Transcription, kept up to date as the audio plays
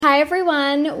Hi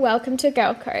everyone, welcome to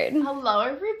Girl Code. Hello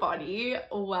everybody,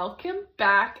 welcome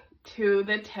back to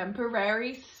the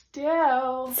temporary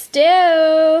still.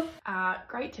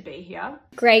 Great to be here.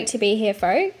 Great to be here,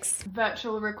 folks.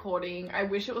 Virtual recording. I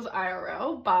wish it was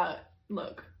IRL, but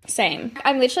look. Same.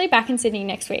 I'm literally back in Sydney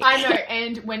next week. I know,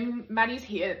 and when Maddie's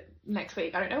here next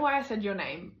week, I don't know why I said your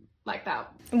name like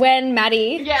that. When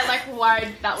Maddie. Yeah, like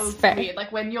why that was weird.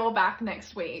 Like when you're back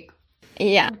next week.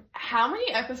 Yeah. How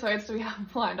many episodes do we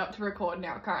have lined up to record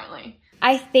now currently?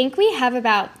 I think we have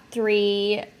about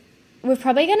 3. We're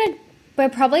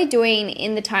probably doing,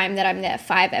 in the time that I'm there,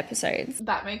 5 episodes.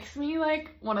 That makes me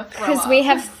like want to throw up. Because we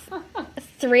have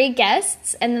 3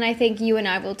 guests, and then I think you and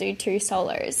I will do 2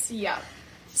 solos. Yeah.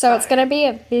 So it's going to be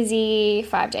a busy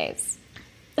 5 days.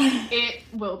 It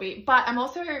will be. But I'm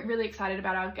also really excited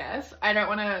about our guests. I don't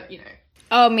want to,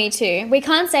 Oh, me too. We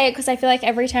can't say it because I feel like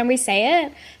every time we say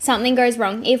it, something goes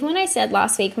wrong. Even when I said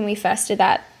last week when we first did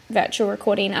that virtual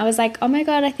recording, I was like, oh my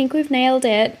God, I think we've nailed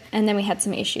it. And then we had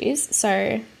some issues.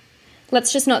 So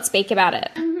let's just not speak about it.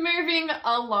 Moving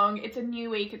along. It's a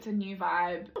new week. It's a new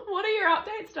vibe. What are your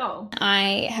updates, doll?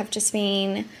 I have just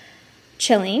been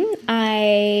chilling.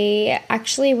 I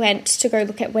actually went to go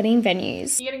look at wedding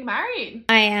venues. You're getting married?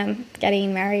 I am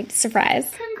getting married. Surprise.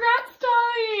 Congrats,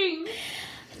 darling.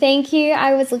 Thank you.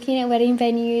 I was looking at wedding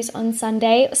venues on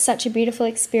Sunday. It was such a beautiful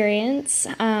experience.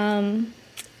 And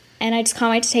I just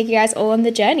can't wait to take you guys all on the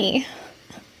journey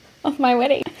of my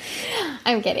wedding.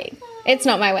 I'm kidding. It's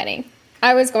not my wedding.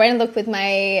 I was going to look with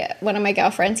one of my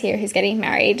girlfriends here who's getting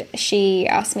married. She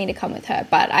asked me to come with her,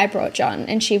 but I brought John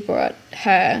and she brought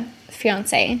her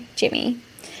fiance, Jimmy.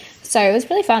 So it was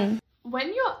really fun. When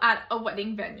you're at a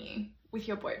wedding venue with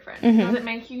your boyfriend, does it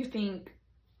make you think,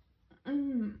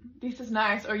 this is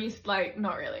nice, or you like,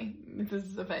 not really, this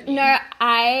is a venue? No,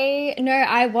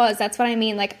 I was. That's what I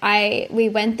mean. Like, we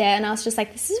went there and I was just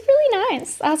like, this is really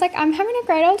nice. I was like, I'm having a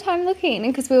great old time looking.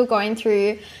 And because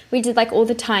we did like all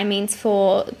the timings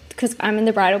because I'm in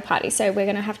the bridal party, so we're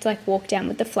going to have to like walk down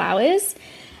with the flowers.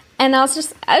 And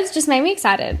it just made me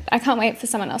excited. I can't wait for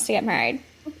someone else to get married.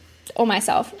 Or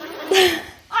myself.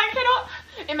 I cannot.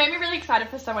 It made me really excited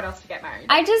for someone else to get married.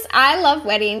 I love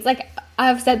weddings. Like,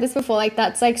 I've said this before, like,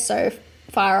 that's, like, so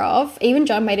far off. Even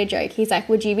John made a joke. He's like,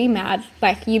 would you be mad?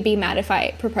 Like, you'd be mad if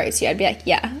I proposed to you? I'd be like,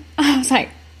 yeah. I was like,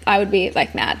 I would be,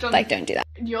 like, mad. John, like, don't do that.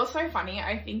 You're so funny.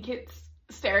 I think it's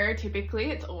stereotypically,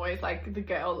 it's always, like, the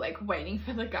girl, like, waiting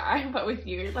for the guy. But with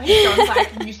you, like, John's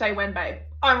like, you say when, babe.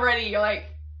 I'm ready. You're like,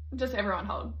 just everyone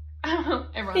hold.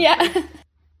 Everyone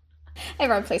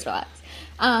please relax.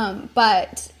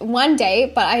 But one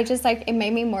day, I just like, it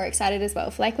made me more excited as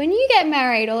well for like when you get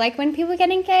married or like when people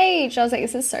get engaged. I was like,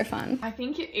 this is so fun. I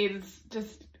think it is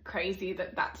just crazy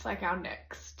that that's like our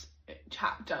next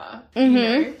chapter.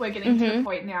 We're getting to the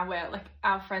point now where like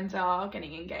our friends are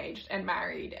getting engaged and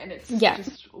married, and it's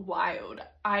just wild.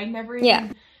 I never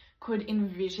even could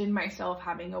envision myself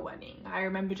having a wedding. I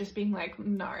remember just being like,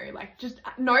 no, like just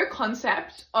no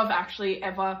concept of actually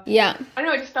ever. Yeah. I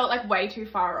don't know, it just felt like way too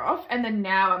far off. And then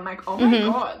now I'm like, oh my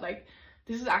God, like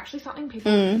this is actually something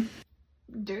people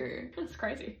do. It's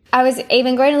crazy. I was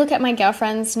even going to look at my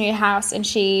girlfriend's new house and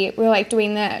we were like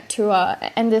doing the tour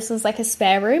and this was like a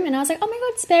spare room. And I was like, oh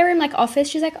my God, spare room, like office.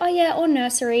 She's like, oh yeah, or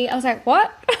nursery. I was like,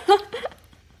 what?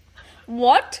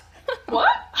 What?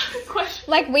 What? Question.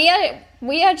 Like we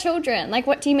are children. Like,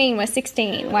 what do you mean we're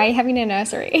 16? Why are you having a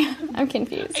nursery? I'm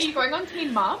confused. Are you going on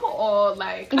Teen Mum or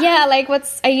like... Yeah, like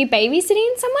are you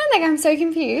babysitting someone? Like, I'm so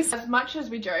confused. As much as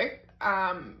we joke,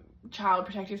 Child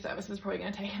Protective Services is probably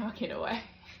going to take our kid away.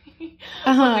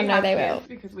 No, they will.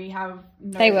 Because we have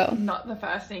not the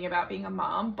first thing about being a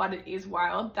mom, but it is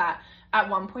wild that at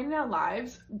one point in our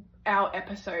lives, our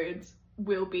episodes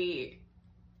will be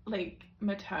like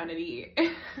maternity.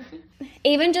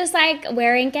 Even just like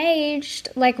we're engaged,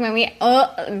 like when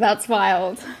that's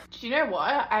wild. Do you know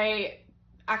what? I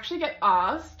actually get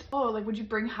asked, like would you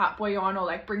bring Hat Boy on or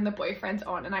like bring the boyfriends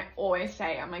on? And I always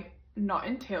say, I'm like, not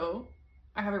until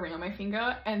I have a ring on my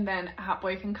finger, and then Hat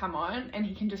Boy can come on and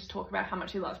he can just talk about how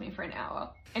much he loves me for an hour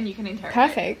and you can interrogate.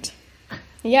 Perfect.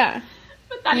 Yeah.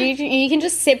 You can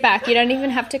just sit back. You don't even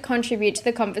have to contribute to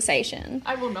the conversation.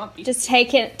 I will not be. Just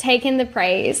take in the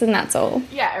praise and that's all.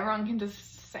 Yeah, everyone can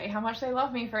just say how much they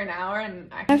love me for an hour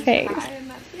and I can just cry and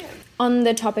that's it. On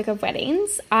the topic of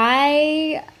weddings,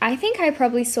 I think I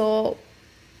probably saw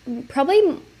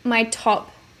my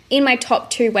top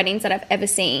 2 weddings that I've ever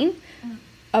seen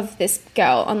of this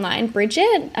girl online,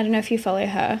 Bridget. I don't know if you follow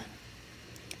her.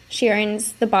 She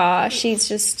owns the bar. She's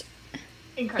just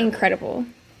incredible.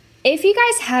 If you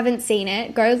guys haven't seen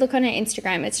it, go look on her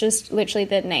Instagram. It's just literally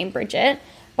the name Bridget.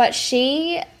 But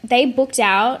they booked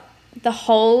out the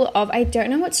whole of, I don't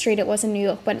know what street it was in New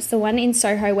York, but it's the one in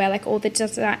Soho where like all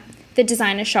the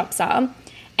designer shops are,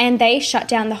 and they shut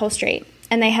down the whole street,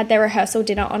 and they had their rehearsal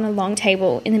dinner on a long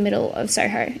table in the middle of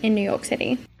Soho in New York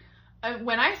City.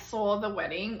 When I saw the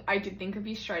wedding, I did think of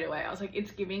you straight away. I was like,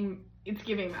 it's giving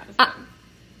Madison.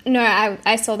 No,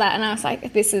 I saw that and I was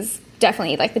like, this is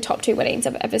definitely like the top 2 weddings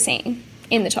I've ever seen,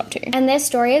 in the top 2. And their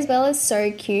story as well is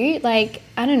so cute. Like,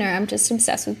 I don't know, I'm just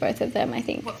obsessed with both of them, I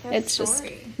think. What's their story?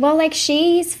 Just, well, like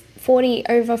she's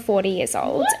over 40 years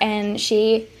old. What? And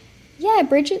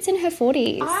Bridget's in her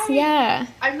 40s.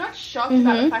 I'm not shocked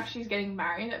about the fact she's getting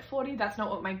married at 40. That's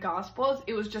not what my gasp was.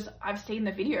 It was just, I've seen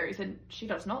the videos and she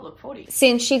does not look 40.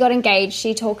 Since she got engaged,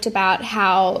 she talked about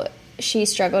how she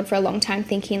struggled for a long time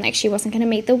thinking like she wasn't going to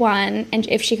meet the one, and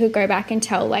if she could go back and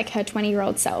tell like her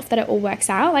 20-year-old self that it all works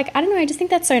out. Like, I don't know, I just think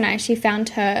that's so nice. She found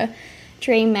her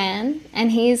dream man,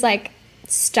 and he's like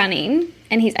stunning,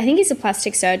 and I think he's a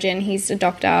plastic surgeon, he's a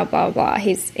doctor, blah, blah, blah.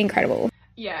 He's incredible.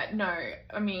 Yeah, no,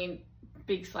 I mean,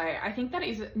 big slay. I think that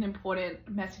is an important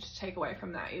message to take away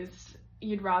from that, is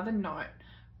you'd rather not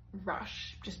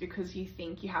rush just because you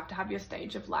think you have to have your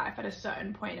stage of life at a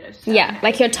certain point at a certain age.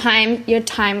 Like your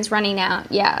time's running out.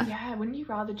 Yeah, wouldn't you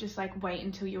rather just like wait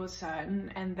until you were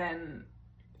certain and then,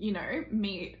 you know,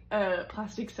 meet a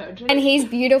plastic surgeon? And he's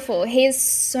beautiful. He is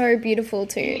so beautiful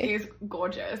too. He is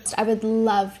gorgeous. I would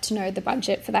love to know the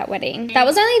budget for that wedding. That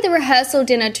was only the rehearsal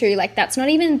dinner too. Like, that's not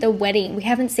even the wedding. We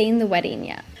haven't seen the wedding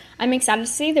yet. I'm excited to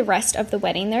see the rest of the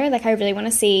wedding though. Like, I really want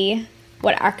to see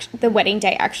what the wedding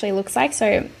day actually looks like.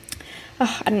 So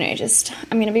I don't know, just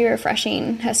I'm going to be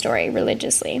refreshing her story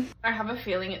religiously. I have a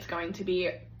feeling it's going to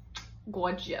be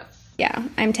gorgeous. Yeah,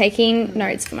 I'm taking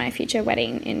notes for my future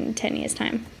wedding in 10 years'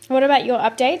 time. What about your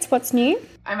updates? What's new?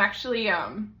 I'm actually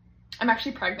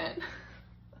pregnant.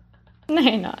 No,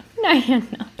 you're not. No, you're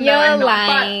not. You're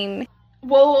lying.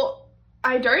 Well,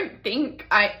 I don't think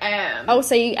I am. Oh,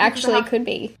 so you actually could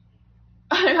be.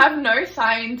 I have no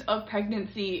signs of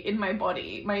pregnancy in my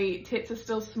body. My tits are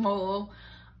still small.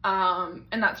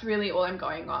 And that's really all I'm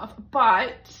going off.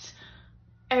 But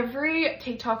every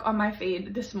TikTok on my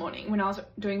feed this morning when I was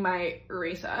doing my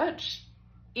research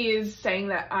is saying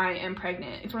that I am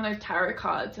pregnant. It's one of those tarot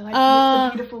cards. They're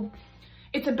like,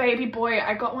 it's a baby boy.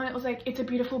 I got one. It was like, it's a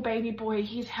beautiful baby boy.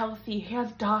 He's healthy. He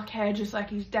has dark hair just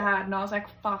like his dad. And I was like,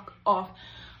 fuck off.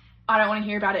 I don't want to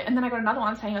hear about it. And then I got another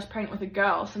one saying I was pregnant with a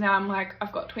girl. So now I'm like,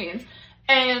 I've got twins.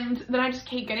 And then I just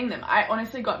keep getting them. I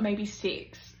honestly got maybe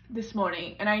 6 this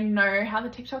morning, and I know how the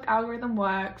TikTok algorithm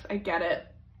works. I get it.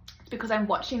 It's because I'm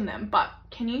watching them, but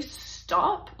can you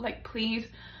stop? Like, please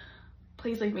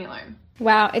leave me alone.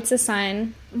 Wow, it's a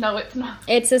sign. No, it's not.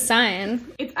 It's a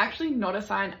sign. It's actually not a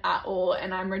sign at all,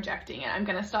 and I'm rejecting it. I'm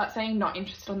gonna start saying not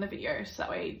interested on the video so that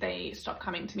way they stop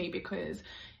coming to me, because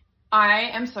I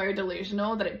am so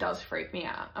delusional that it does freak me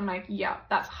out. I'm like, yeah,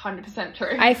 that's 100%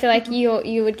 true. I feel like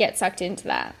you would get sucked into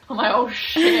that. I'm like, oh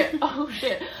shit.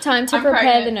 Time to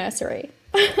prepare the nursery.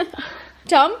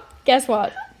 Tom, guess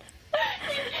what?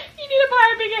 You need to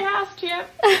buy a bigger house,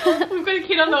 Chip. We've got a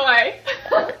kid on the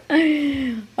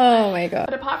way. Oh my God.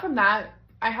 But apart from that,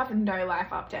 I have no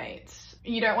life updates.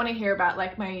 You don't want to hear about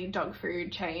like my dog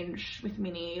food change with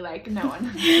Minnie. Like, no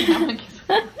one gives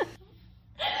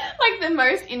like, the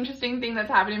most interesting thing that's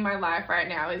happened in my life right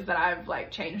now is that I've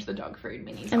like changed the dog food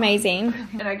many times. Amazing.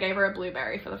 And I gave her a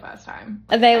blueberry for the first time.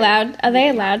 Are they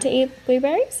allowed to eat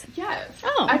blueberries? Yes.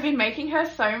 Oh. I've been making her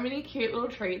so many cute little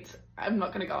treats. I'm not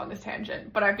going to go on this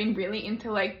tangent, but I've been really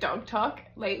into like dog talk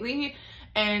lately,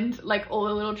 and like all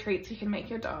the little treats you can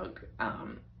make your dog.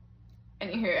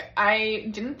 Anywho, I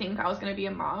didn't think I was going to be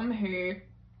a mom who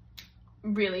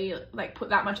really like put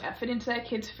that much effort into their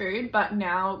kids' food, but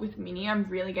now with Minnie I'm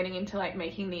really getting into like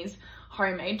making these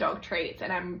homemade dog treats,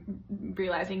 and I'm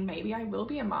realizing maybe I will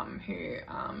be a mum who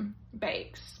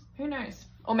bakes. Who knows?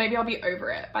 Or maybe I'll be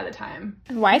over it by the time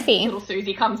wifey little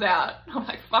Susie comes out. I'm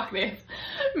like, fuck this.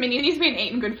 Minnie's been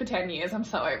eating good for 10 years. I'm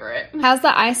so over it. How's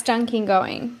the ice dunking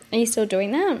going? Are you still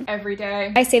doing that? Every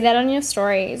day. I see that on your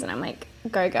stories and I'm like,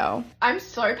 go girl. I'm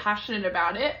so passionate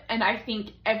about it, and I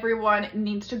think everyone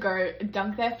needs to go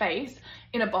dunk their face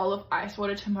in a bowl of ice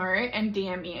water tomorrow and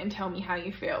DM me and tell me how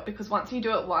you feel, because once you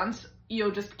do it once,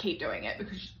 you'll just keep doing it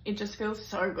because it just feels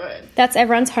so good. That's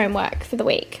everyone's homework for the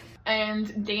week. And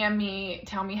DM me,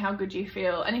 tell me how good you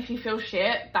feel, and if you feel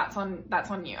shit, that's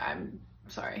on you. I'm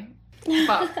sorry,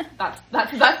 but that's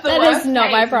the that worst is not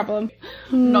case. my problem.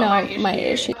 Not my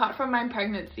issue. Apart from my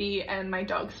pregnancy and my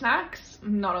dog snacks,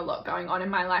 not a lot going on in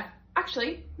my life.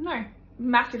 Actually, no,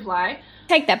 massive lie.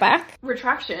 Take that back.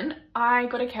 Retraction. I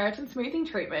got a keratin smoothing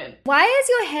treatment. Why is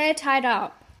your hair tied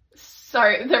up? So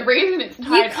the reason it's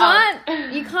tied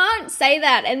up... You can't say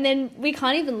that and then we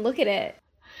can't even look at it.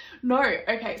 No,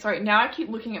 okay, sorry. Now I keep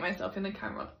looking at myself in the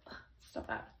camera. Stop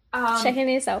that. Checking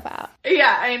yourself out.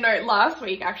 Yeah, I know. Last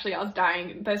week, actually, I was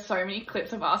dying. There's so many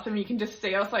clips of us and you can just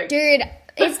see us like... Dude,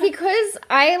 it's because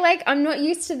I'm not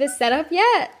used to this setup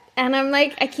yet. And I'm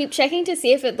like, I keep checking to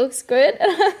see if it looks good.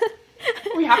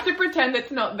 We have to pretend it's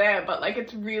not there, but like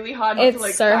it's really hard not to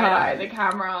like side-eye the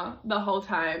camera the whole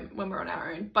time when we're on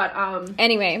our own. But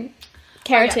anyway,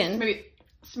 keratin.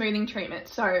 Smoothing treatment.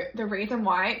 So the reason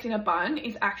why it's in a bun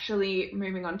is actually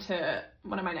moving on to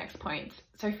one of my next points.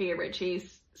 Sophia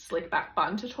Richie's slick back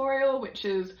bun tutorial, which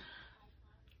is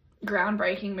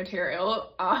groundbreaking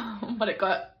material, but it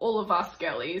got all of us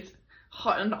girlies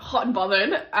hot and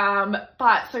bothered.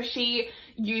 But so she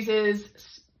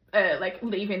uses like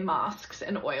leave-in masks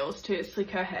and oils to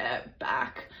slick her hair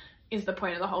back is the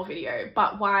point of the whole video.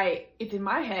 But why it's in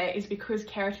my hair is because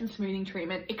keratin smoothing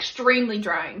treatment, extremely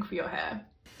drying for your hair.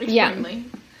 Extremely.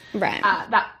 Yeah. Right.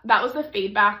 That was the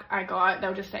feedback I got. They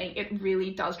were just saying it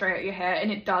really does dry out your hair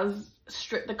and it does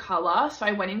strip the color. So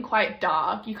I went in quite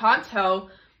dark. You can't tell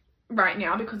right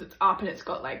now because it's up and it's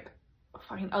got like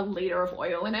fucking a liter of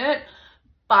oil in it.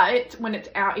 But when it's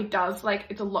out, it does like,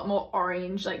 it's a lot more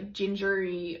orange, like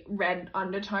gingery red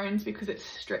undertones because it's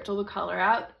stripped all the color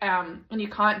out. And you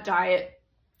can't dye it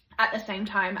at the same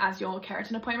time as your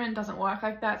keratin appointment. It doesn't work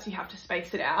like that. So you have to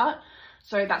space it out.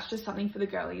 So that's just something for the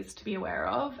girlies to be aware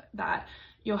of, that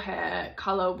your hair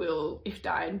color will, if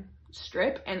dyed,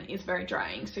 strip and is very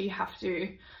drying. So you have to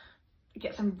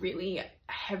get some really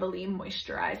heavily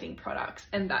moisturizing products.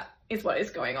 And that is what is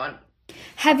going on.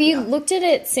 Have you looked at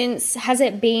it since, has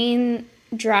it been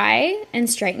dry and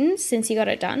straightened since you got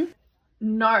it done?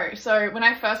 No. So when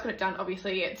I first got it done,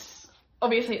 obviously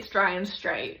it's dry and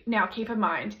straight. Now keep in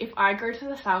mind, if I go to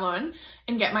the salon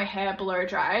and get my hair blow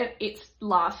dried, it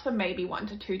lasts for maybe 1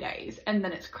 to 2 days and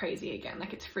then it's crazy again.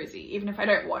 Like it's frizzy. Even if I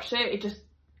don't wash it,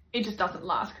 it just doesn't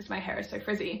last because my hair is so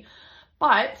frizzy.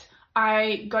 But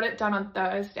I got it done on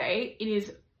Thursday. It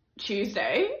is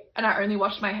Tuesday and I only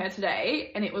washed my hair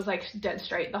today and it was like dead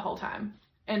straight the whole time.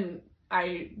 And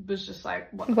I was just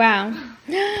like, what? Wow.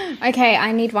 Okay,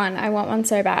 I need one. I want one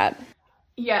so bad.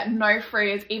 Yeah, no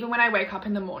frizz. Even when I wake up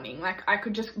in the morning, like I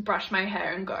could just brush my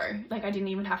hair and go. Like I didn't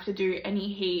even have to do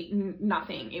any heat,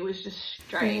 nothing. It was just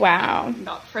straight. Wow.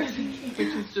 Not frizzy, which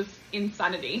is just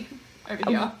insanity over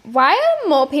here. Why are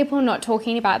more people not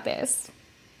talking about this?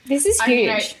 This is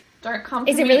huge. Don't come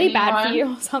to Is it me, really bad anyone. for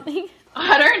you or something?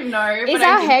 I don't know. Is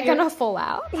our hair gonna fall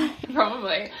out?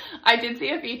 Probably. I did see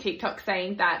a few TikToks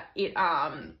saying that it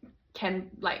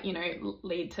can like, you know,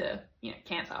 lead to, you know,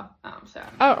 cancer. So.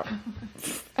 Oh.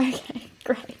 Okay,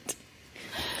 great.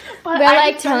 But we're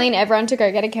like telling everyone to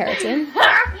go get a keratin.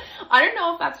 I don't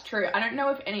know if that's true. I don't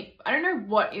know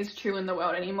what is true in the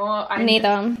world anymore.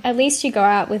 Neither. At least you go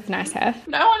out with nice hair.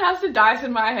 No one has to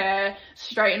Dyson my hair,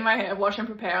 straighten my hair, wash and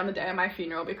prepare on the day of my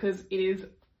funeral because it is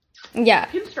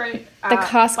pin straight. The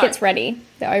casket's ready.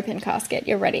 The open casket.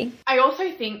 You're ready. I also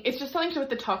think it's just something to do with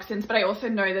the toxins, but I also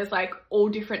know there's like all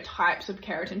different types of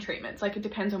keratin treatments. Like it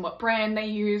depends on what brand they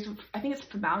use. I think it's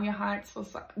formaldehyde or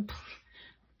something.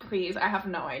 Please, I have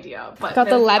no idea. But got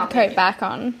the lab coat back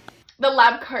on. The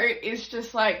lab coat is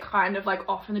just like kind of like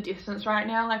off in the distance right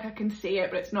now. Like I can see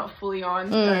it, but it's not fully on.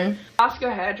 So ask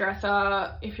your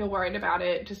hairdresser if you're worried about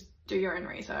it. Just do your own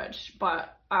research.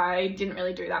 But I didn't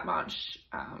really do that much.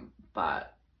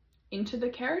 But into the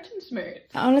keratin smooth.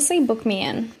 Honestly, book me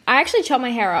in. I actually chopped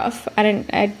my hair off.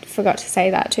 I forgot to say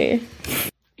that too.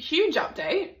 Huge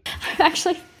update.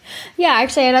 Actually,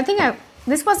 I don't think I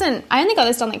only got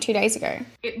this done like 2 days ago.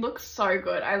 It looks so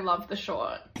good. I love the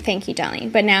short. Thank you, darling.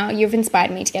 But now you've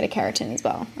inspired me to get a keratin as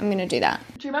well. I'm going to do that.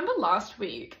 Do you remember last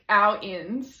week, our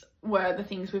ins were the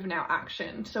things we've now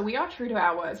actioned? So we are true to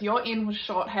our words. Your in was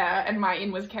short hair and my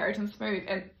in was keratin smooth.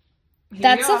 And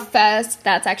that's a first.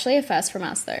 That's actually a first from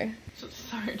us though. So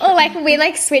true. Oh, like we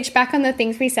like switched back on the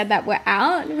things we said that were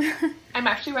out. I'm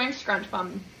actually wearing scrunch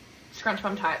bum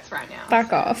tights right now.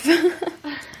 Fuck off.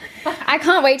 I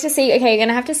can't wait to see. Okay, you're going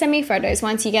to have to send me photos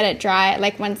once you get it dry.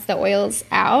 Like once the oil's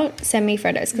out, send me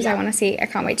photos because I want to see. I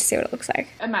can't wait to see what it looks like.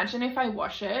 Imagine if I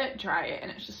wash it, dry it,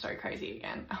 and it's just so crazy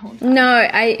again. No,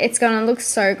 it's going to look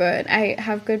so good. I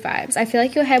have good vibes. I feel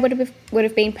like your hair would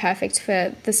have been perfect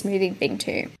for the smoothing thing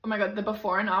too. Oh my God, the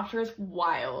before and after is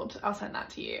wild. I'll send that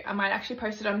to you. I might actually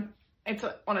post it on, it's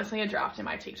honestly a draft in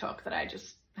my TikTok that I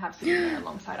just have sitting there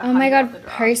alongside. Oh my God,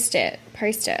 post it.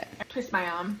 Twist my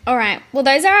arm. All right. Well,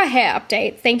 those are our hair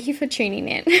updates. Thank you for tuning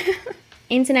in.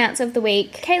 Ins and outs of the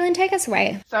week. Caitlin, take us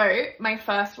away. So my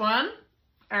first one,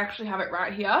 I actually have it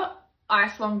right here.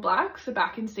 Ice Long Blacks are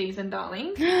back in season,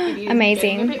 darling. It is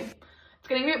amazing. It's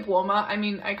getting a bit warmer. I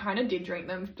mean, I kind of did drink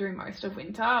them through most of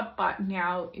winter, but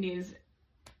now it is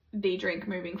the drink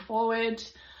moving forward.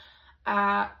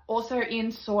 Also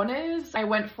in saunas, I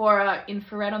went for a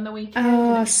infrared on the weekend.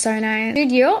 Oh, so nice.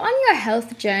 Dude, you're on your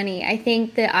health journey. I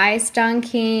think the ice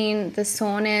dunking, the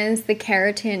saunas, the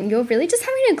keratin, you're really just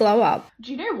having a glow up.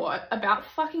 Do you know what? About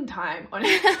fucking time,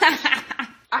 honestly.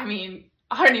 I mean,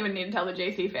 I don't even need to tell the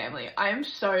JC family. I am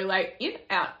so like in,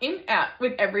 out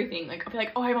with everything. Like I'll be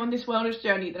like, oh, I'm on this wellness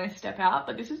journey. Then I step out.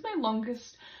 But this is my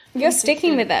longest. You're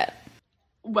sticking with it.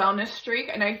 Wellness streak.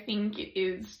 And I think it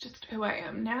is just who I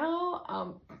am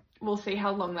now. We'll see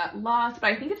how long that lasts.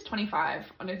 But I think it's 25,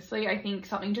 honestly. I think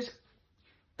something just...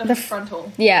 The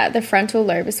frontal. Yeah, the frontal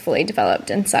lobe is fully developed.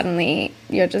 And suddenly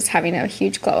you're just having a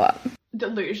huge glow up.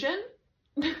 Delusion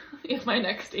is my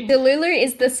next thing. Delulu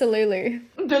is the Salulu.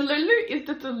 Delulu is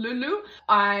the Delulu.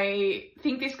 I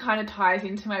think this kind of ties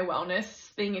into my wellness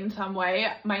thing in some way.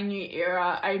 My new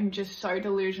era, I'm just so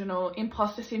delusional.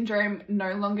 Imposter syndrome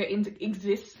no longer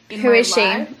exists in my life. Who is she?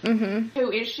 Mm-hmm.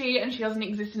 Who is she? And she doesn't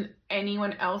exist in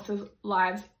anyone else's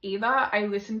lives either. I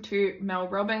listen to Mel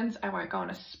Robbins. I won't go on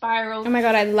a spiral. Oh my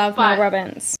God, I love Mel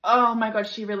Robbins. Oh my God,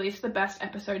 she released the best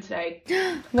episode today.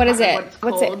 What is it?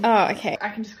 What's it? Oh, okay. I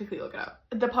can just quickly look it up.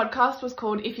 The podcast was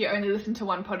called If You Only Listen to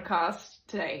One Podcast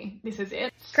Today, This Is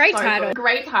It. Great title. Good.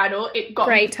 Great title. It got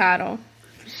great title.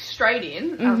 Straight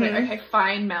in. I was like, okay,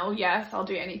 fine, Mel, yes, I'll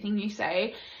do anything you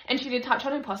say. And she did touch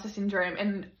on imposter syndrome,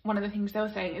 and one of the things they were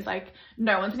saying is like,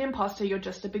 no one's an imposter, you're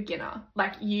just a beginner.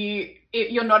 Like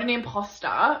you're not an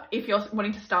imposter if you're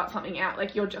wanting to start something out.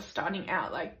 Like you're just starting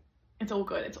out. Like it's all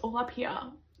good. It's all up here.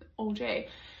 All J.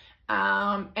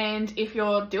 And if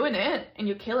you're doing it and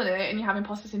you're killing it and you have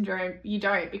imposter syndrome, you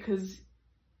don't, because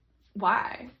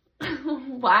why?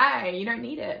 Why? You don't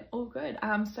need it. All good.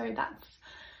 So that's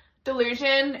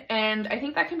delusion, and I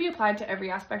think that can be applied to every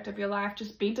aspect of your life.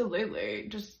 Just be delulu.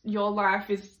 Just your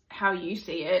life is how you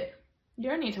see it.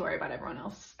 You don't need to worry about everyone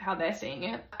else, how they're seeing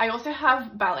it. I also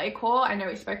have ballet core. I know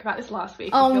we spoke about this last week.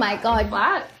 Oh my God.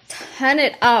 Flat. Turn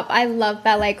it up. I love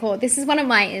ballet core. This is one of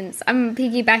my ins. I'm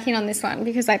piggybacking on this one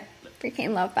because I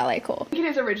freaking love ballet core. I think it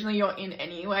is originally your in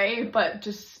anyway, but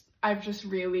I've just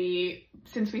really,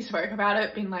 since we spoke about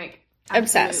it, been like,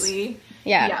 absolutely. Obsessed.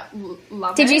 Yeah.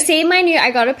 Love it. Did you see my new, I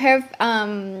got a pair of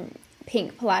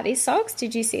pink Pilates socks.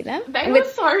 Did you see them? They were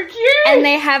so cute. And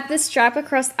they have the strap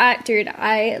across. Dude,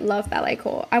 I love ballet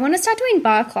core. I want to start doing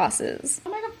bar classes. Oh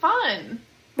my God, fun.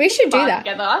 We should do that.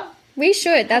 Together. We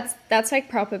should. That's like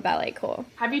proper ballet core.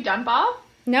 Have you done bar?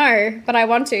 No, but I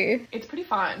want to. It's pretty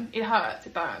fun. It hurts.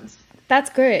 It burns. That's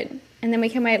good. And then we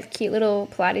can wear cute little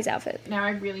Pilates outfits. Now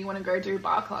I really want to go do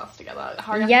bar class together.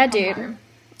 Hurry up yeah, and come dude. Home.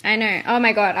 I know. Oh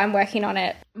my God, I'm working on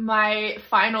it. My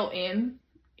final in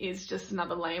is just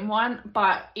another lame one,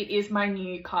 but it is my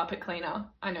new carpet cleaner.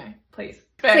 I know. Please.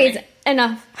 Please,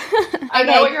 enough. I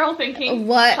know what you're all thinking.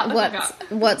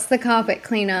 What's the carpet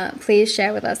cleaner? Please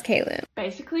share with us, Caitlin.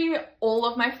 Basically, all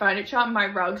of my furniture, my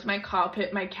rugs, my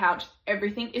carpet, my couch,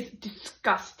 everything is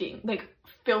disgusting. Like,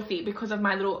 filthy because of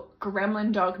my little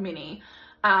gremlin dog, Minnie.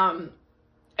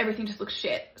 Everything just looks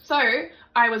shit. So,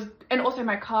 and also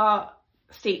my car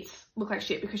seats look like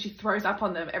shit because she throws up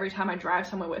on them every time I drive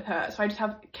somewhere with her. So I just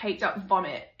have caked up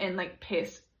vomit and like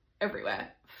piss everywhere.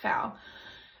 Foul.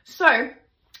 So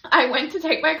I went to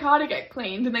take my car to get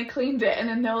cleaned, and they cleaned it, and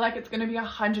then they were like, it's going to be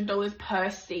 $100 per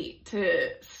seat to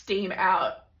steam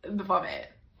out the vomit.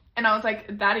 And I was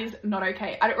like, that is not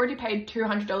okay. I'd already paid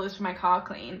 $200 for my car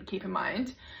clean, keep in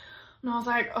mind. And I was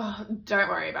like, oh, don't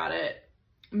worry about it.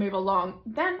 Move along.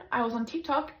 Then I was on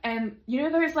TikTok, and you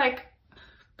know those like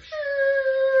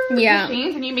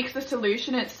machines, and you mix the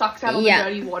solution and it sucks out all the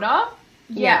dirty water?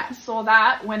 Yeah. Saw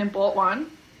that, went and bought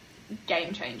one.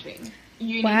 Game changing.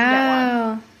 You need to get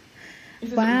one.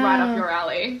 This is right up your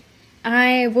alley.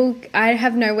 I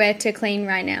have nowhere to clean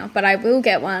right now, but I will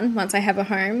get one once I have a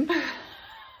home.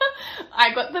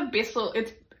 I got the Bissell,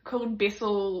 it's called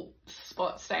Bissell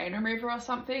Spot Stain Remover or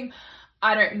something.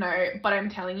 I don't know, but I'm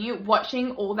telling you,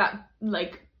 watching all that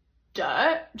like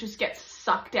dirt just get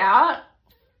sucked out,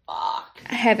 fuck.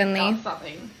 Heavenly. Does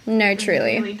something. No,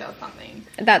 truly. It really does something.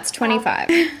 That's 25.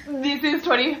 This is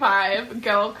 25,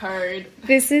 girl code.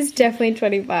 This is definitely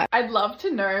 25. I'd love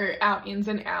to know our ins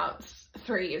and outs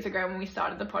 3 years ago when we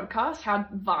started the podcast, how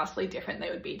vastly different they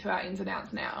would be to our ins and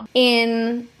outs now.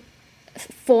 In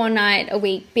 4 night a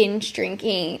week binge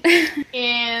drinking.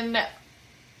 In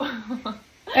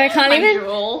I can't even.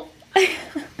 Jewel.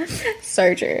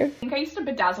 So true. I think I used to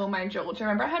bedazzle my jewel. Do you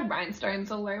remember I had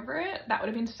rhinestones all over it? That would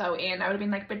have been so in. I would have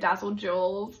been like bedazzled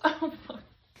jewels.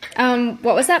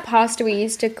 What was that pasta we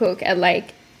used to cook at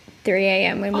like 3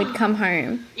 a.m. when we'd come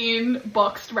home? In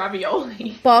boxed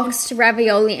ravioli. Boxed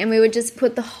ravioli, and we would just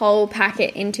put the whole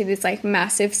packet into this like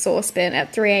massive saucepan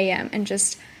at 3 a.m. and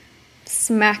just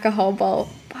smack a whole bowl.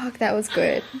 Fuck, that was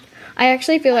good. I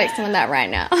actually feel like some of that right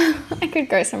now. I could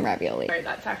go some ravioli. No,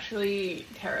 that's actually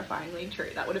terrifyingly true.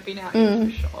 That would have been our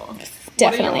in for sure.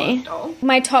 Definitely. What are yours,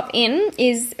 My top in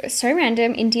is so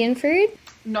random, Indian food.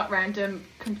 Not random,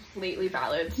 completely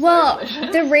valid. So Well,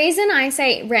 delicious. the reason I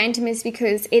say random is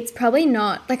because it's probably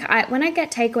not, like, when I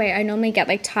get takeaway, I normally get,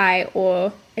 like, Thai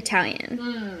or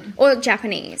Italian or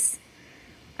Japanese.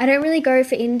 I don't really go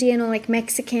for Indian or, like,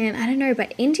 Mexican. I don't know,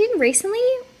 but Indian recently,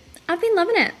 I've been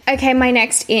loving it. Okay, my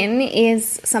next in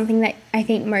is something that I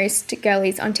think most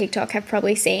girlies on TikTok have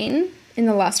probably seen in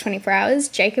the last 24 hours,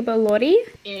 Jacob Elordi.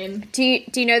 In. Do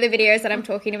you know the videos that I'm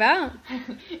talking about?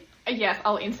 Yes,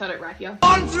 I'll insert it right here.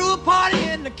 On through a party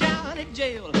in the county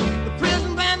jail. The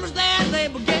prison band was there and they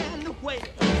began to wail.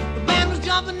 The band was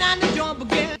jumping and the jump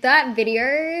began. That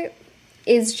video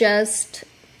is just,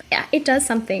 yeah, it does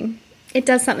something. It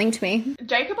does something to me.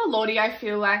 Jacob Elordi, I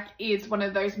feel like, is one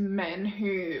of those men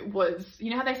who was, you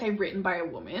know how they say written by a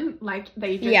woman? Like,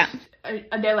 they just,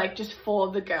 they're like just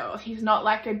for the girls. He's not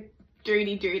like a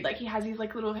dude. Like, he has his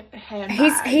like little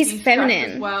handbag. He's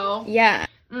feminine. As well. Yeah.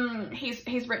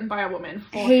 He's written by a woman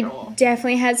for He sure.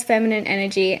 definitely has feminine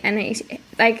energy, and he's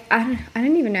like, I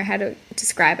don't even know how to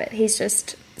describe it. He's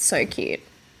just so cute.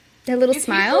 That little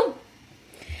smile.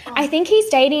 I think he's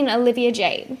dating Olivia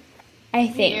Jade. I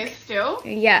think. He is still?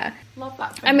 Yeah. Love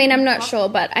that. I mean, I'm not sure,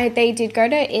 but they did go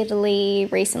to Italy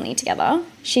recently together.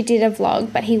 She did a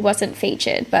vlog, but he wasn't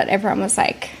featured. But everyone was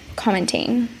like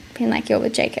commenting, being like, "You're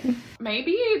with Jacob."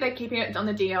 Maybe they're keeping it on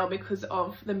the DL because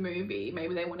of the movie.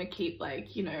 Maybe they want to keep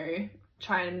like, you know,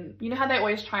 you know how they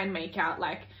always try and make out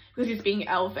like, because he's being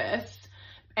Elvis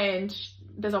and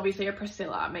there's obviously a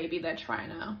Priscilla. Maybe they're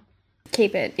trying to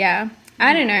keep it, yeah.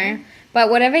 I don't know. But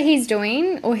whatever he's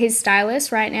doing, or his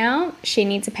stylist right now, she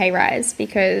needs a pay rise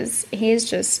because he is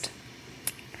just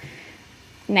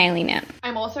nailing it.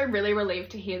 I'm also really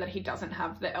relieved to hear that he doesn't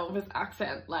have the Elvis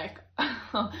accent. Like,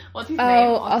 what's his name?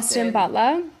 Oh, Austin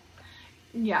Butler.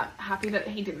 Yeah, happy that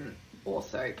he didn't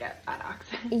also get that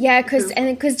accent. Yeah, because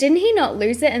didn't he not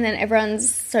lose it, and then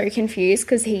everyone's so confused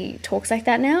because he talks like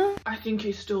that now? I think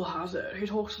he still has it. He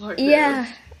talks like Yeah.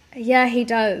 this. Yeah, he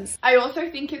does. I also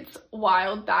think it's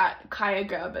wild that Kaya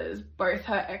Gerber's, both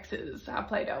her exes, have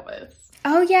played Elvis.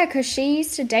 Oh, yeah, because she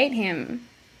used to date him.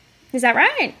 Is that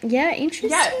right? Yeah, interesting.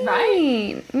 Yeah,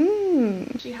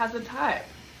 right? She has a type,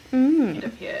 it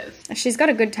appears. She's got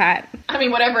a good type. I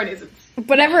mean, whatever it is,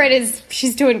 Whatever it is,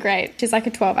 she's doing great. She's like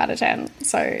a 12 out of 10.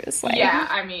 So it's like... Yeah,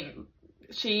 I mean,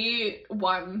 she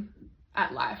won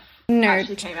at life. No.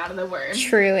 She came out of the womb.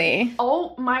 Truly.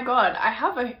 Oh my god, I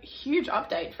have a huge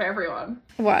update for everyone.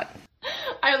 What?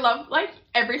 I love, like,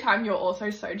 every time you're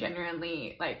also so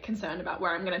genuinely, like, concerned about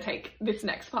where I'm going to take this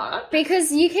next part.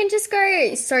 Because you can just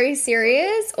go so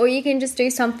serious, or you can just do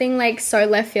something, like, so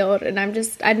left field, and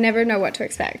I'd never know what to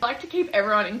expect. I like to keep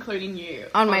everyone, including you,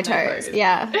 on my toes.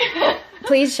 Yeah.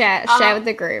 Please share with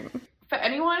the group. For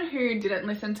anyone who didn't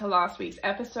listen to last week's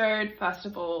episode, first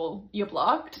of all, you're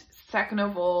blocked. Second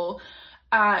of all,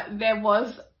 there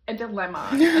was a dilemma,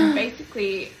 and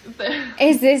basically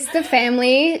Is this the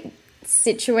family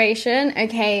situation?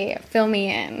 Okay, fill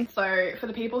me in. So for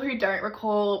the people who don't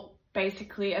recall,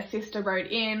 basically a sister wrote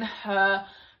in, her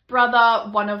brother,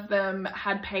 one of them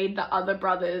had paid the other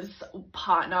brother's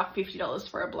partner $50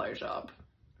 for a blowjob.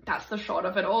 That's the short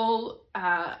of it all.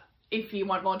 If you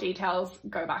want more details,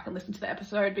 go back and listen to the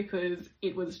episode because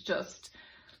it was just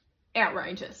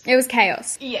outrageous. It was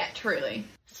chaos. Yeah, truly.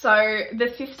 So the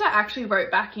sister actually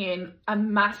wrote back in a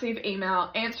massive email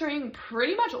answering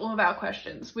pretty much all of our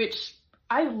questions, which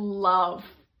I love.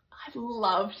 I'd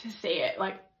love to see it.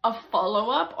 Like a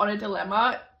follow-up on a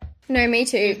dilemma. No, me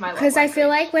too. Because I feel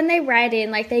like when they write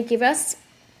in, like they give us,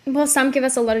 well, some give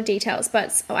us a lot of details,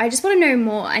 but I just want to know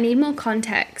more. I need more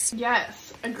context.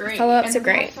 Yes, agree. Follow-ups are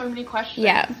great. So many questions.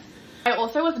 Yeah. I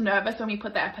also was nervous when we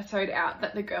put the episode out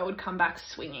that the girl would come back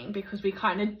swinging because we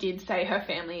kind of did say her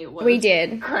family was... We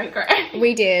did. Great.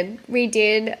 We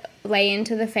did lay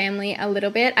into the family a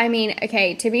little bit. I mean,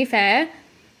 okay, to be fair,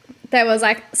 there was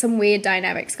like some weird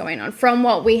dynamics going on from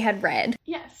what we had read.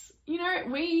 Yes. You know,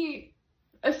 we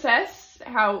assess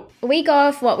how... We go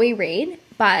off what we read,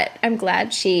 but I'm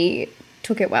glad she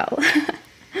took it well.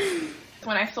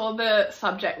 When I saw the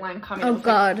subject line come in... Oh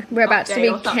God, like, we're about to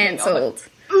be cancelled.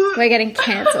 We're getting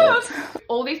cancelled.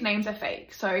 All these names are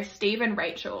fake. So Steve and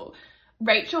Rachel.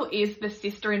 Rachel is the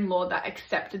sister-in-law that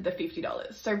accepted the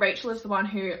 $50. So Rachel is the one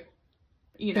who,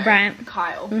 you know, right.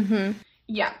 Kyle. Mm-hmm.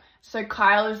 Yeah. So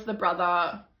Kyle is the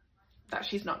brother that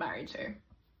she's not married to.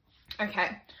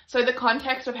 Okay. So the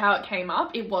context of how it came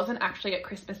up, it wasn't actually at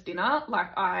Christmas dinner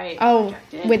like I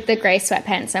projected. With the grey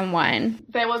sweatpants and wine.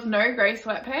 There was no grey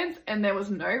sweatpants and there was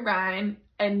no Ryan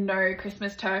and no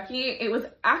Christmas turkey. It was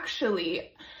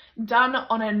actually done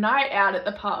on a night out at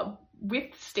the pub with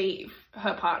Steve,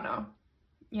 her partner.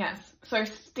 Yes. So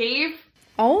Steve...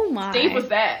 Oh my. Steve was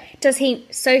there. Does he...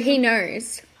 So he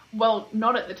knows? Well,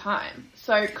 not at the time.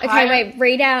 So Kyle... Okay, wait.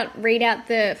 Read out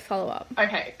the follow-up.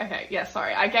 Okay. Yeah,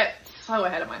 sorry. I get so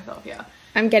ahead of myself here.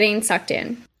 I'm getting sucked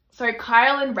in. So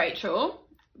Kyle and Rachel,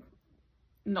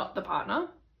 not the partner,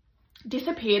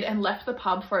 disappeared and left the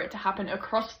pub for it to happen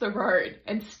across the road,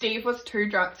 and Steve was too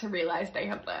drunk to realise they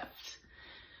had left.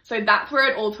 So that's where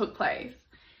it all took place.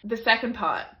 The second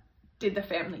part, did the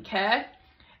family care?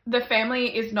 The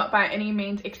family is not by any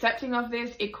means accepting of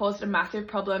this. It caused a massive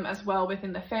problem as well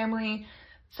within the family.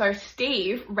 So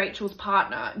Steve, Rachel's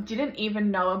partner, didn't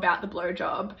even know about the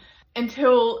blowjob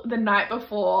until the night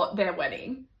before their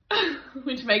wedding,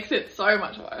 which makes it so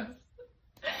much worse.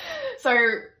 So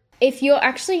if you're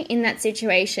actually in that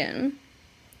situation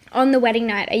on the wedding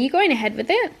night, are you going ahead with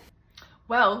it?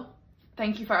 Well,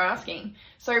 thank you for asking.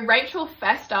 So Rachel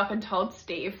fessed up and told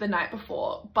Steve the night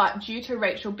before, but due to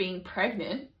Rachel being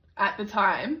pregnant at the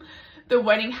time, the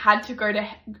wedding had to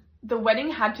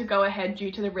go ahead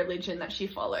due to the religion that she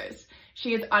follows.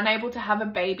 She is unable to have a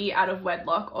baby out of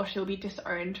wedlock or she'll be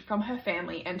disowned from her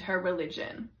family and her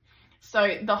religion.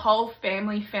 So the whole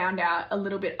family found out a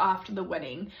little bit after the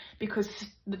wedding because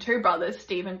the two brothers,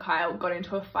 Steve and Kyle, got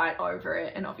into a fight over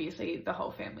it, and obviously the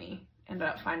whole family ended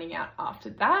up finding out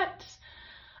after that.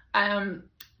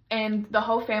 And the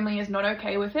whole family is not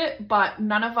okay with it, but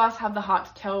none of us have the heart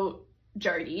to tell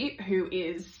Jody, who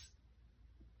is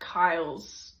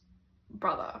Kyle's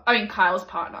partner,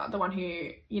 the one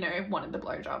who, you know, wanted the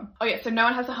blowjob. Oh yeah, so no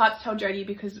one has the heart to tell Jody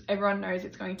because everyone knows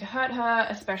it's going to hurt her,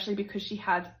 especially because she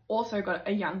has also got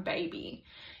a young baby.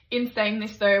 In saying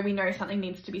this though, we know something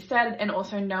needs to be said, and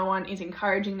also no one is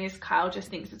encouraging this. Kyle just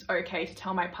thinks it's okay to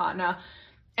tell my partner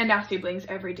and our siblings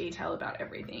every detail about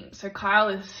everything. So Kyle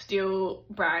is still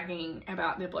bragging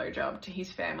about the blowjob to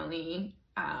his family,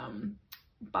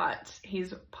 but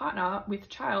his partner with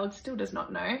child still does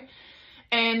not know.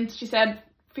 And she said,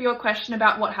 for your question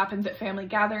about what happens at family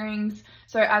gatherings,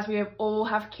 so as we all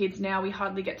have kids now, we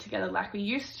hardly get together like we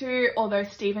used to, although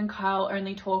Steve and Kyle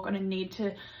only talk on a need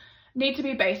to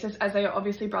be basis, as they are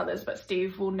obviously brothers, but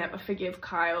Steve will never forgive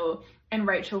Kyle and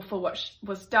Rachel for what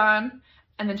was done.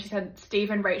 And then she said, Steve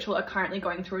and Rachel are currently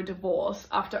going through a divorce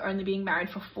after only being married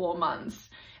for 4 months.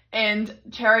 And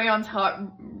cherry on top,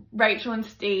 Rachel and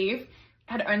Steve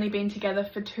had only been together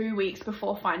for 2 weeks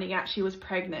before finding out she was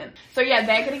pregnant. So yeah,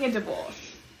 they're getting a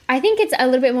divorce. I think it's a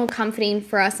little bit more comforting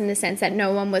for us in the sense that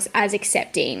no one was as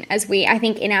accepting as I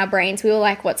think in our brains, we were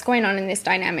like, what's going on in this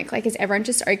dynamic? Like, is everyone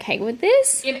just okay with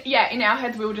this? In our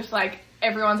heads, we were just like,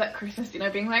 everyone's at Christmas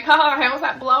dinner being like, oh, how was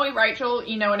that blowy, Rachel?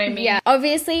 You know what I mean? Yeah.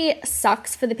 Obviously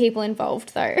sucks for the people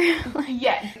involved though.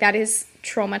 Yeah. That is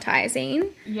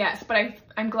traumatizing. Yes, but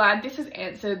I'm glad this is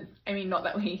answered. I mean, not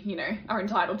that we, you know, are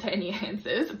entitled to any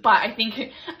answers, but I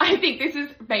think this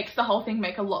makes the whole thing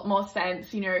make a lot more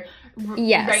sense. You know,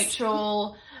 yes.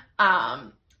 Rachel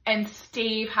and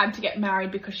Steve had to get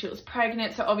married because she was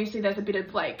pregnant, so obviously there's a bit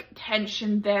of like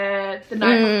tension there. The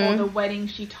night before the wedding,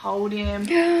 she told him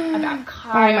about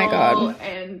Kyle. Oh my God.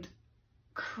 And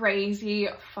crazy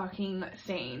fucking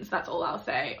scenes. That's all I'll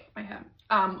say.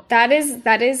 That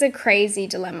is a crazy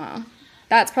dilemma.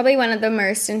 That's probably one of the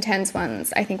most intense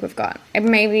ones I think we've got.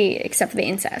 Maybe except for the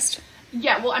incest.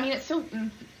 Yeah, well, I mean, it's still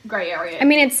grey area. I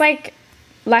mean, it's like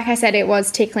I said, it was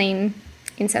tickling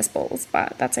incest balls,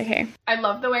 but that's okay. I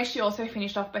love the way she also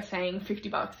finished off by saying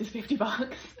 $50 is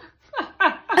 $50.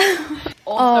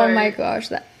 Also, oh my gosh,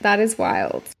 that is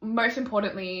wild. Most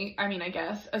importantly, I mean, I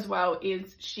guess, as well,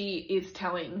 is she is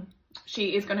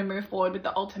going to move forward with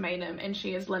the ultimatum, and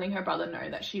she is letting her brother know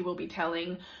that she will be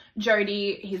telling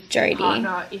Jody, his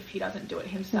partner, if he doesn't do it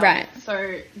himself. Right.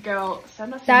 So, girl,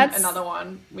 send us another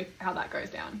one with how that goes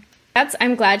down.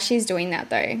 I'm glad she's doing that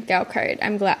though, girl code.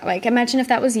 I'm glad. Like, imagine if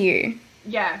that was you.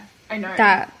 Yeah, I know.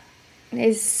 That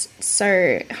is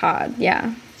so hard.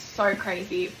 Yeah. So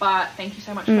crazy. But thank you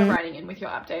so much for writing in with your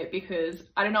update, because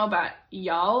I don't know about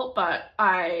y'all, but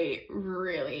I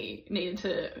really needed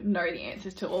to know the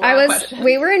answers to all our questions.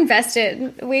 We were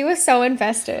invested. We were so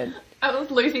invested. I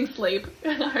was losing sleep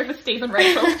over Steve and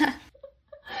Rachel.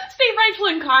 Steve, Rachel,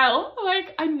 and Kyle.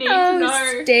 Like, I need to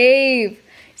know.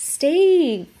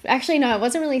 Steve. Actually, no, it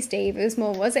wasn't really Steve. It was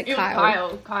more, was it Kyle?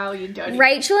 Was Kyle, you dirty.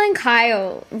 Rachel and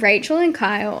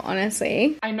Kyle,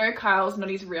 honestly. I know Kyle's not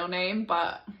his real name,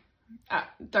 but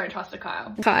don't trust a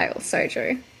Kyle. Kyle, so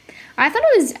true. I thought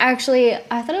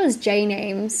it was J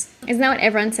names. Isn't that what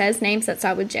everyone says? Names that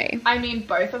start with J. I mean,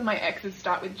 both of my exes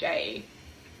start with J,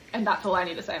 and that's all I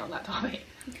need to say on that topic.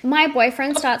 My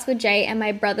boyfriend starts with J and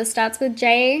my brother starts with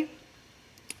J.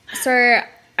 So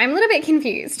I'm a little bit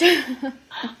confused. I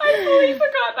totally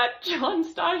forgot that John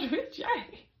started with J.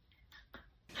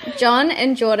 John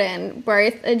and Jordan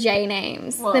both are J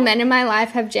names. Whoa. The men in my life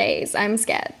have J's. I'm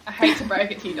scared. I hate to break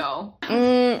it to you, doll.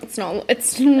 It's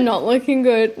not looking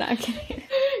good. No, I'm kidding.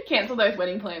 Cancel those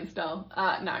wedding plans, doll.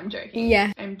 No, I'm joking.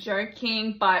 Yeah. I'm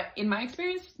joking, but in my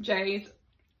experience, J's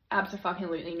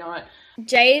absolutely not.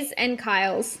 J's and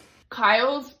Kyle's.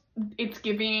 Kyle's, it's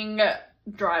giving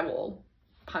drywall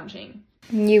punching.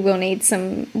 You will need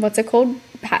some, what's it called?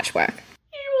 Patchwork.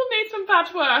 Some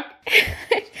patchwork.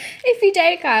 If you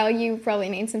date Kyle, you probably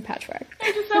need some patchwork.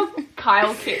 I just sell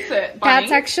Kyle kits at Bunnings.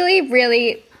 That's actually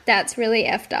really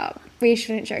effed up. We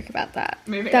shouldn't joke about that.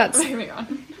 Moving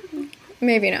on.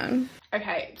 Moving on.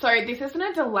 Okay, so this isn't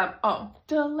a dilemma. Oh,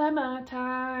 dilemma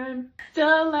time.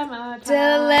 Dilemma.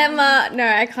 No,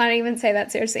 I can't even say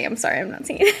that seriously. I'm sorry, I'm not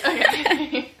singing.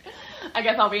 Okay. I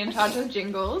guess I'll be in charge of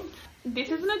jingles. This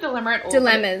isn't a dilemma at all.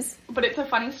 Dilemmas. But it's a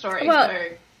funny story. Well, so.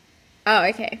 Oh,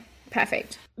 okay.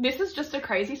 Perfect. This is just a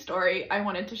crazy story I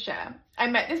wanted to share. I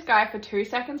met this guy for 2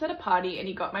 seconds at a party and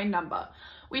he got my number.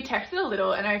 We texted a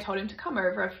little and I told him to come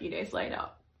over a few days later.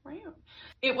 Wow.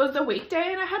 It was a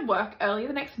weekday and I had work early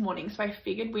the next morning, so I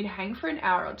figured we'd hang for an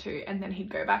hour or two and then he'd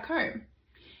go back home.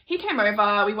 He came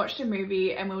over, we watched a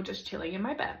movie and we were just chilling in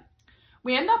my bed.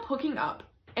 We ended up hooking up.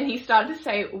 And he started to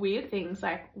say weird things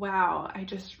like, wow, I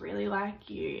just really like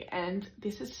you. And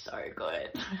this is so good.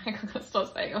 I gotta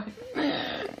stop saying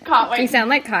like, can't wait. You sound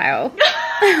like Kyle.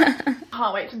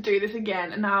 Can't wait to do this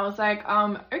again. And I was like,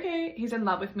 okay, he's in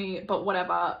love with me, but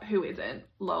whatever, who isn't?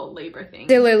 Lol, Libra thing.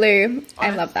 Delulu.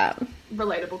 I love that.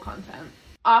 Relatable content.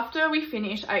 After we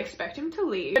finished, I expect him to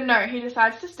leave. But no, he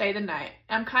decides to stay the night.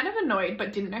 I'm kind of annoyed,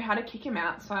 but didn't know how to kick him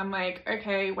out. So I'm like,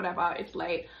 okay, whatever, it's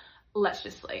late. Let's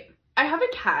just sleep. I have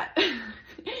a cat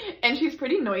and she's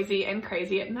pretty noisy and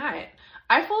crazy at night.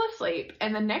 I fall asleep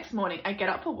and the next morning I get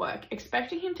up for work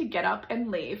expecting him to get up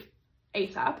and leave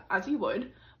ASAP, as he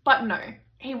would, but no.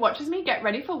 He watches me get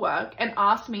ready for work and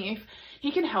asks me if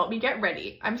he can help me get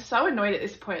ready. I'm so annoyed at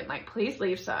this point, like, please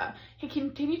leave, sir. He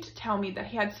continued to tell me that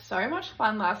he had so much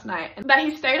fun last night and that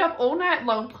he stayed up all night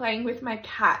long playing with my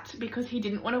cat because he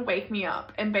didn't want to wake me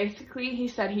up. And basically he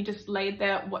said he just laid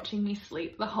there watching me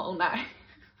sleep the whole night.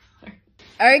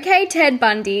 Okay, Ted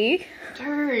Bundy.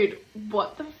 Dude,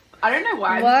 what the... I don't know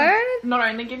why. What? This is not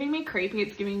only giving me creepy,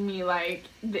 it's giving me, like,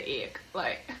 the ick.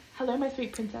 Like, hello, my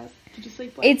sweet princess. Did you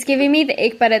sleep well? It's giving me the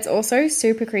ick, but it's also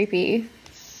super creepy.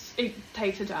 It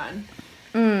takes a turn.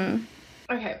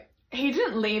 Okay. He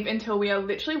didn't leave until we are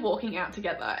literally walking out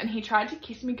together, and he tried to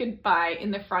kiss me goodbye in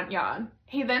the front yard.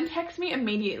 He then texts me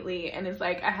immediately and is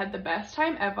like, I had the best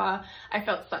time ever. I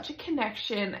felt such a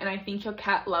connection, and I think your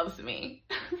cat loves me.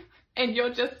 And you're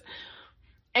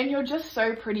just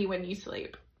so pretty when you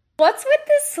sleep. What's with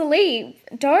the sleep?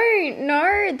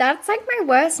 No, that's like my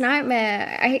worst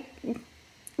nightmare.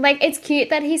 It's cute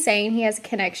that he's saying he has a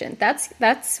connection. That's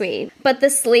sweet. But the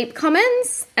sleep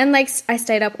comments and like, I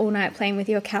stayed up all night playing with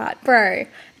your cat. Bro,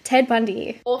 Ted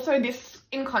Bundy. Also, this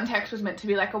in context was meant to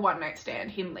be like a one night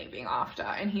stand, him leaving after,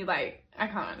 and he like, I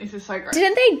can't, this is so gross.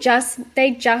 Didn't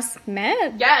they just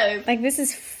met? Yes. Like, this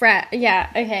is yeah,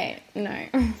 okay, no.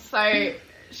 So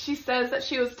she says that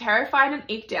she was terrified and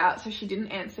eked out, so she didn't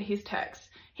answer his text.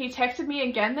 He texted me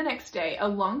again the next day, a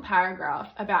long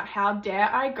paragraph about how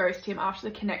dare I ghost him after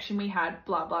the connection we had,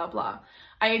 blah, blah, blah.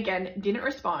 I again didn't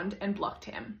respond and blocked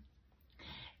him.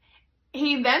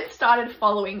 He then started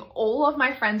following all of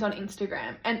my friends on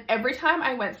Instagram, and every time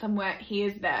I went somewhere, he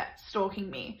is there, stalking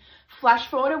me. Flash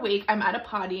forward a week, I'm at a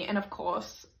party, and of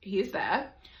course, he is there.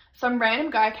 Some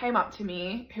random guy came up to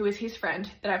me, who is his friend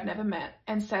that I've never met,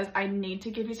 and says I need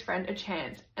to give his friend a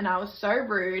chance, and I was so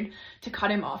rude to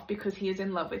cut him off because he is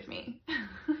in love with me.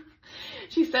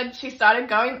 She said she started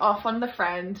going off on the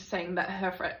friend, saying that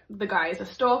the guy is a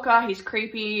stalker, he's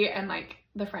creepy, and like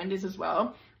the friend is as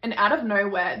well. And out of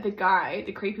nowhere, the guy,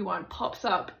 the creepy one, pops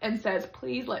up and says,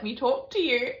 please let me talk to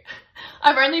you.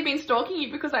 I've only been stalking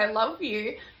you because I love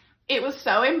you. It was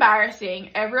so embarrassing.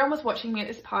 Everyone was watching me at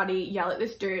this party yell at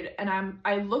this dude, and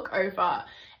I look over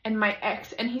and my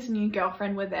ex and his new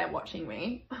girlfriend were there watching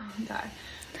me.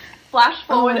 Flash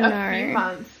forward a few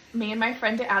months, me and my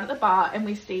friend are out at the bar and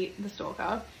we see the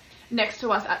stalker. next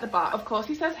to us at the bar. Of course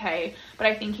he says hey, but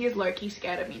I think he is low-key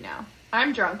scared of me now.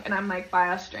 I'm drunk and I'm like, buy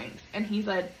us drinks. And he's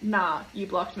like, nah, you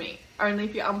blocked me. Only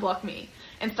if you unblock me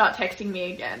and start texting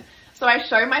me again. So I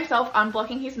show myself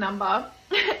unblocking his number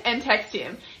and text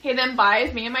him. He then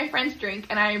buys me and my friend's drink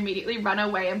and I immediately run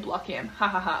away and block him. Ha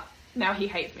ha ha. Now he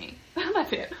hates me.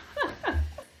 That's it.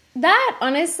 That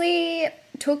honestly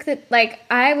took the, like,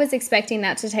 I was expecting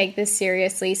that to take this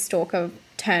seriously stalker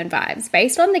turn vibes.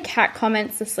 Based on the cat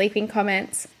comments, the sleeping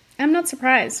comments, I'm not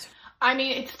surprised. I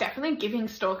mean, it's definitely giving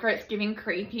stalker, it's giving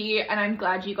creepy, and I'm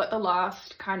glad you got the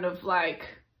last kind of like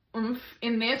oomph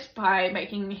in this by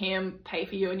making him pay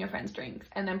for you and your friend's drinks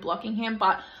and then blocking him.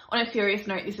 But on a serious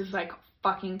note, this is like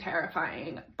fucking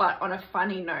terrifying. But on a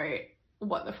funny note,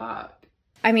 what the fuck?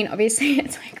 I mean, obviously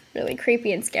it's like really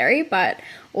creepy and scary, but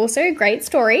also great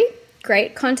story,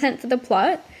 great content for the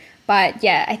plot. But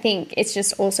yeah, I think it's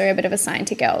just also a bit of a sign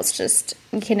to girls. Just,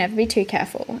 you can never be too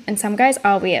careful. And some guys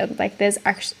are weird. Like there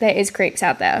is creeps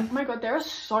out there. Oh my God, there are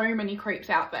so many creeps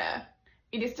out there.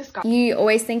 It is disgusting. You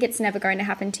always think it's never going to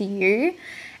happen to you.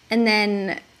 And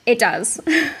then it does.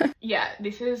 Yeah,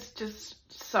 this is just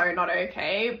so not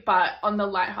okay. But on the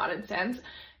lighthearted sense,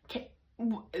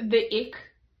 the ick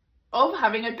of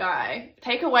having a guy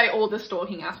take away all the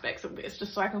stalking aspects of this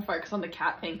just so I can focus on the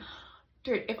cat thing.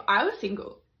 Dude, if I was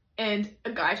single and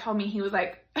a guy told me he was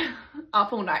like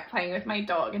up all night playing with my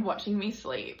dog and watching me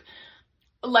sleep,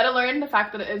 let alone the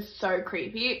fact that it is so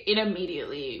creepy, it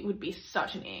immediately would be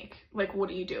such an ick. Like, what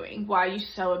are you doing? Why are you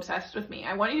so obsessed with me?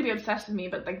 I want you to be obsessed with me,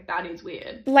 but like that is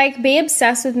weird. Like, be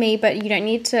obsessed with me, but you don't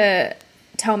need to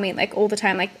tell me like all the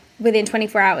time, like within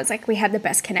 24 hours, like we had the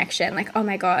best connection. Like, oh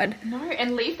my God. No,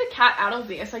 and leave the cat out of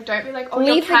this. Like, don't be like, oh,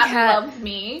 leave your cat loves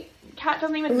me. Cat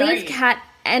doesn't even know you. Leave cat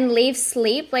and leave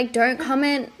sleep. Like, don't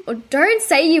comment or don't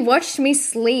say you watched me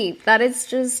sleep. That is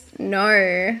just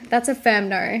no. That's a firm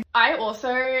no. I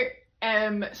also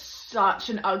am such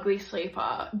an ugly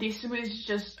sleeper. This was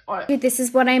just... Dude, this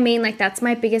is what I mean. Like, that's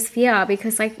my biggest fear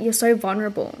because, like, you're so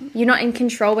vulnerable. You're not in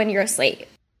control when you're asleep.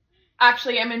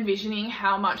 Actually, I'm envisioning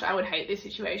how much I would hate this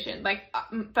situation. Like,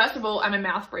 first of all, I'm a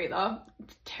mouth breather.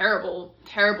 It's terrible,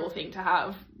 terrible thing to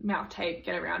have mouth tape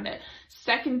get around it.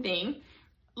 Second thing,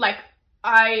 like,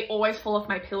 I always fall off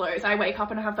my pillows. I wake up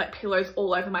and I have like pillows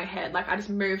all over my head. Like, I just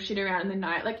move shit around in the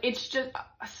night. Like, it's just,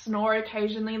 I snore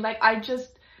occasionally. Like, I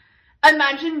just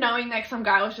imagine knowing like some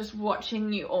guy was just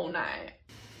watching you all night.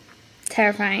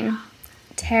 Terrifying.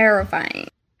 Terrifying.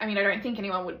 I mean, I don't think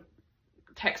anyone would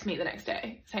text me the next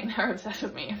day saying they're obsessed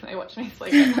with me if they watch me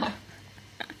sleep at night.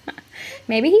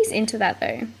 Maybe he's into that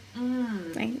though.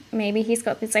 Like, maybe he's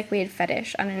got this like weird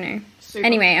fetish. I don't know. Super.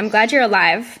 Anyway, I'm glad you're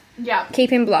alive. Yeah.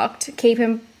 Keep him blocked. Keep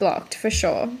him blocked for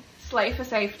sure. Slay for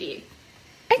safety.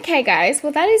 Okay, guys.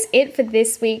 Well, that is it for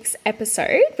this week's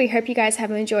episode. We hope you guys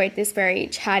have enjoyed this very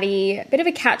chatty, bit of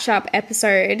a catch-up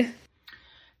episode.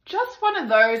 Just one of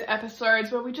those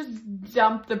episodes where we just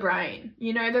dump the brain.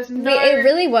 You know, there's no... It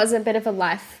really was a bit of a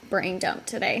life brain dump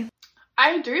today.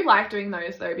 I do like doing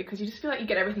those, though, because you just feel like you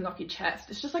get everything off your chest.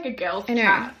 It's just like a girl's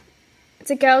chat.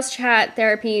 It's a girl's chat,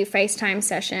 therapy, FaceTime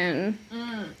session.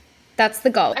 That's the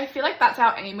goal. I feel like that's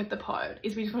our aim with the pod,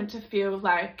 is we just want it to feel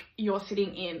like you're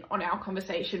sitting in on our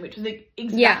conversation, which is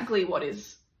exactly what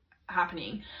is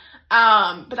happening.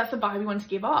 But that's the vibe we wanted to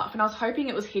give off. And I was hoping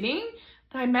it was hitting.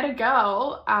 And I met a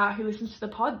girl who listens to the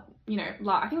pod, you know,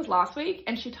 I think it was last week.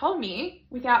 And she told me,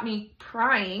 without me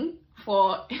prying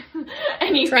for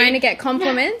anything. Trying to get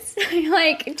compliments?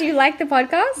 Like, do you like the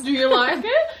podcast? Do you like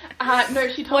it? No,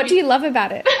 she told me. What do you love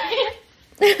about it?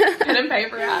 Pen and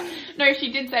paper out. No,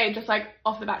 she did say, just like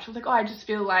off the bat, she was like, oh, I just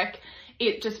feel like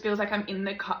it just feels like I'm in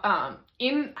the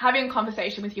in having a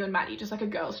conversation with you and Maddie, just like a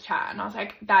girl's chat. And I was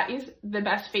like, that is the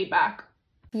best feedback.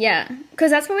 Yeah, because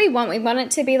that's what we want. We want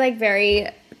it to be like very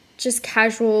just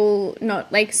casual,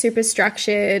 not like super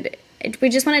structured. We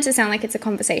just want it to sound like it's a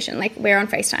conversation, like we're on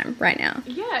FaceTime right now.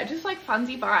 Yeah, just like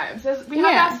funsy vibes. We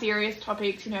have our serious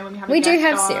topics, you know, when we have a guest do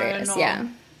have serious, yeah.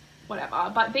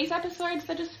 Whatever. But these episodes,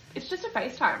 it's just a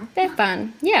FaceTime. They're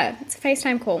fun. Yeah, it's a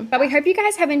FaceTime call. But we hope you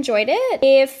guys have enjoyed it.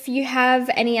 If you have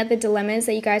any other dilemmas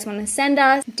that you guys want to send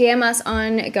us, DM us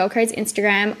on Girl Code's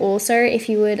Instagram. Also, if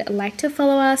you would like to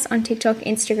follow us on TikTok,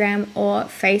 Instagram, or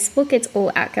Facebook, it's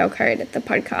all at Girl Code, the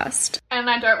podcast. And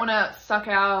I don't want to suck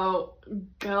our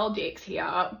girl dicks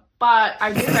here, but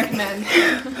I do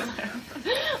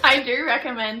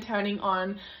recommend turning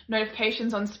on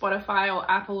notifications on Spotify or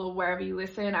Apple or wherever you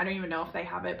listen. I don't even know if they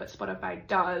have it, but Spotify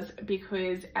does,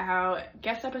 because our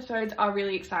guest episodes are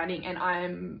really exciting and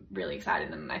I'm really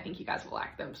excited and I think you guys will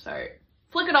like them. So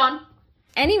flick it on.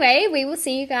 Anyway, we will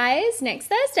see you guys next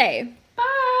Thursday.